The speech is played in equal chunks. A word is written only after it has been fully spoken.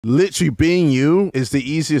literally being you is the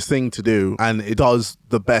easiest thing to do, and it does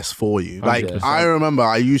the best for you. Like, 100%. I remember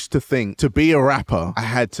I used to think to be a rapper, I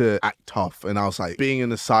had to act tough. And I was like, being in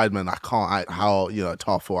the Sidemen, I can't act how, you know,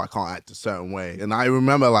 tough, or I can't act a certain way. And I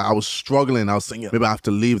remember like I was struggling. I was thinking, maybe I have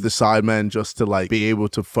to leave the Sidemen just to like be able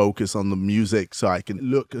to focus on the music so I can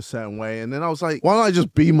look a certain way. And then I was like, why don't I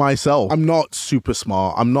just be myself? I'm not super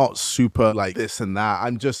smart. I'm not super like this and that.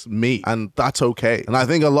 I'm just me. And that's okay. And I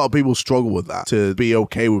think a lot of people struggle with that, to be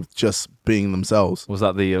okay with just being themselves. Was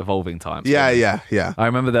that the evolving times? Yeah. I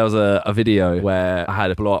remember there was a video where I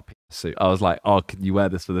had a blow up suit. I was like, oh, can you wear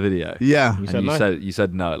this for the video? Yeah. You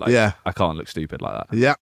said no. Like, I can't look stupid like that. Yeah.